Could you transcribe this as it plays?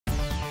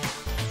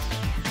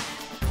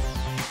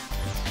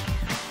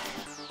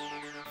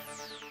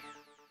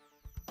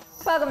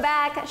Welcome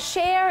back.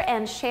 Share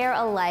and share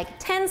alike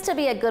tends to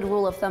be a good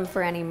rule of thumb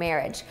for any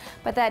marriage,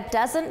 but that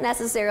doesn't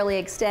necessarily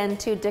extend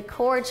to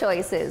decor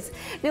choices.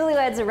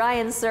 Newlyweds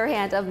Ryan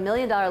Serhant of $1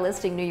 Million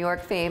Listing New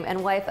York fame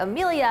and wife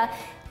Emilia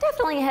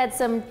definitely had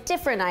some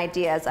different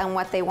ideas on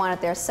what they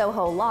wanted their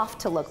Soho loft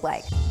to look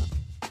like.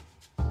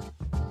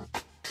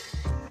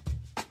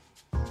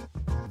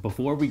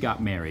 Before we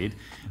got married,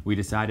 we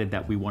decided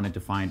that we wanted to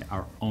find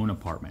our own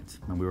apartment.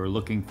 And we were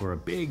looking for a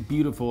big,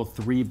 beautiful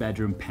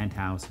 3-bedroom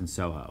penthouse in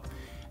Soho.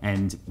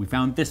 And we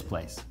found this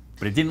place,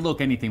 but it didn't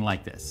look anything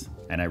like this.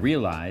 And I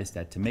realized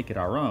that to make it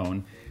our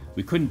own,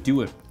 we couldn't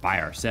do it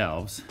by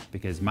ourselves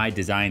because my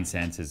design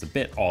sense is a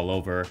bit all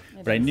over,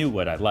 but I knew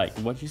what I liked.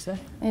 What'd you say?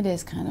 It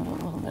is kind of a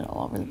little bit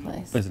all over the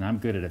place. Listen, I'm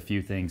good at a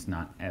few things,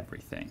 not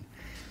everything.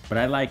 But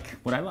I like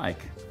what I like.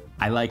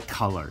 I like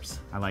colors.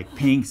 I like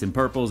pinks and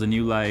purples, and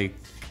you like?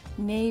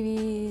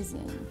 Navies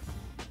and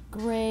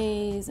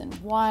grays and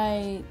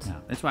white. Yeah,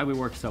 that's why we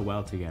work so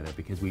well together,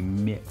 because we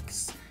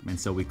mix. And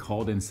so we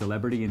called in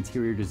celebrity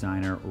interior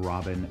designer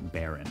Robin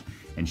Barron,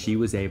 and she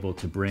was able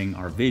to bring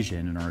our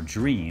vision and our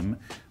dream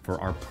for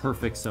our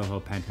perfect Soho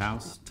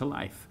penthouse to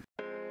life.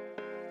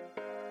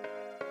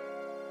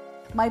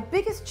 My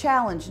biggest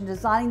challenge in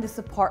designing this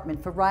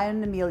apartment for Ryan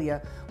and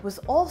Emilia was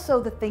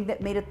also the thing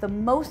that made it the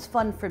most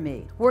fun for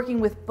me, working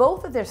with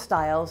both of their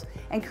styles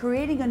and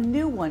creating a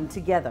new one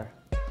together.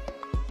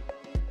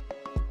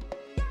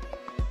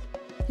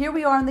 Here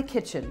we are in the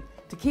kitchen.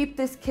 To keep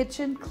this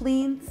kitchen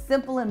clean,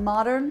 simple, and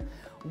modern,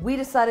 we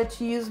decided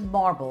to use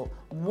marble,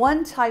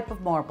 one type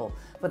of marble,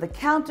 for the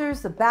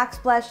counters, the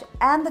backsplash,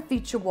 and the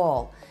feature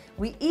wall.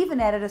 We even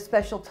added a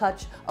special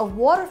touch of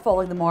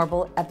waterfalling the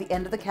marble at the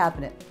end of the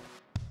cabinet.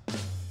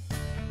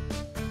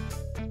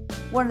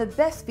 One of the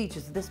best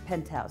features of this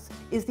penthouse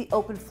is the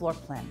open floor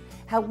plan,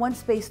 how one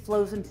space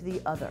flows into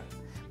the other.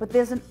 But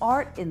there's an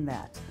art in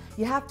that.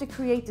 You have to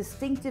create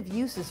distinctive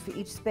uses for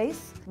each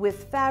space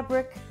with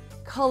fabric,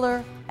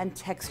 color, and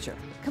texture.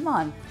 Come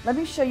on, let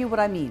me show you what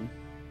I mean.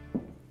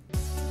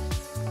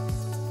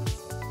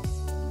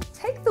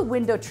 Take the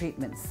window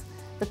treatments,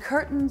 the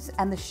curtains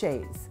and the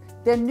shades.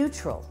 They're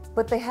neutral,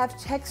 but they have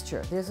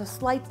texture. There's a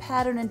slight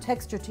pattern and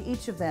texture to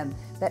each of them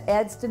that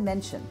adds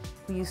dimension.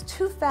 We use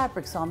 2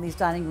 fabrics on these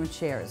dining room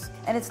chairs,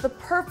 and it's the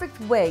perfect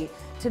way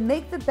to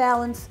make the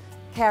balance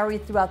carry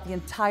throughout the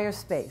entire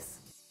space.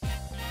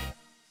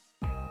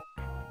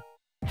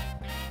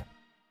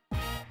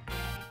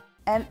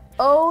 And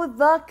oh,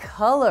 the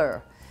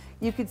color!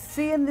 You could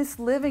see in this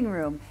living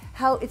room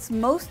how it's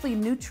mostly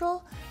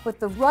neutral, but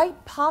the right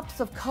pops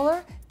of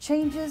color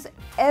changes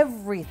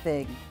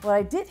everything. What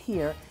I did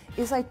here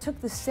is I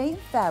took the same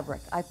fabric,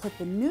 I put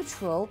the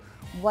neutral,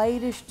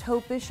 whitish,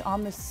 taupish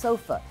on the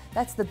sofa.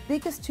 That's the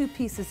biggest 2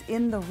 pieces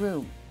in the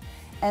room.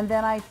 And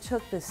then I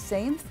took the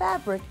same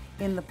fabric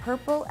in the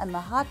purple and the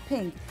hot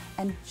pink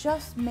and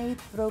just made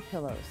throw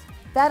pillows.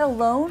 That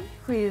alone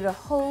created a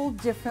whole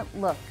different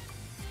look.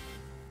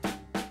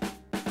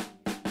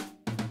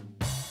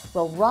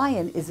 Well,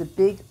 Ryan is a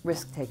big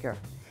risk taker,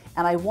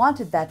 and I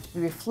wanted that to be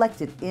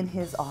reflected in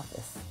his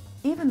office.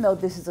 Even though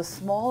this is a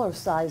smaller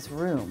size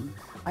room,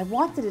 I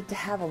wanted it to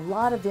have a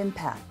lot of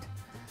impact.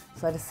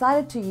 So I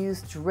decided to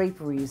use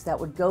draperies that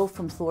would go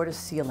from floor to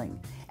ceiling.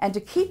 And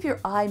to keep your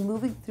eye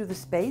moving through the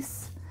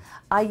space,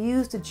 I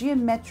used a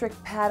geometric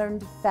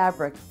patterned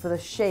fabric for the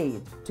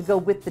shade to go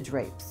with the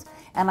drapes.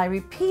 And I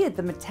repeated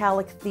the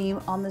metallic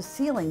theme on the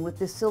ceiling with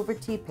this silver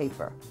tea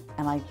paper.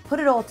 And I put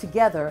it all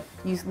together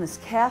using this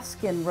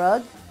calfskin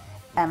rug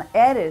and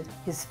added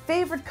his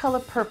favorite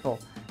color, purple,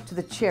 to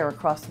the chair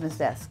across from his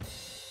desk.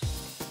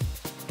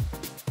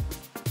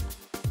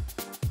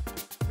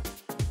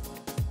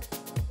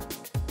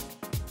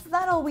 It's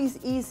not always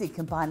easy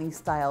combining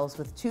styles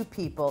with 2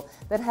 people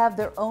that have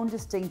their own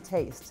distinct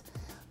taste,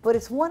 but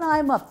it's one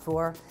I'm up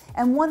for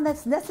and one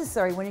that's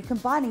necessary when you're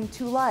combining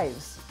 2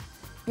 lives.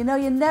 You know,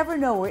 you never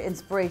know where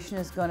inspiration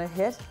is going to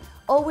hit.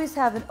 Always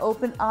have an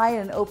open eye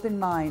and an open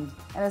mind.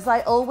 And as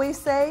I always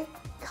say,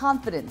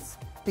 confidence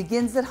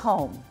begins at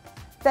home.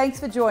 Thanks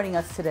for joining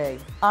us today.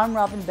 I'm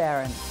Robin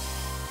Barron.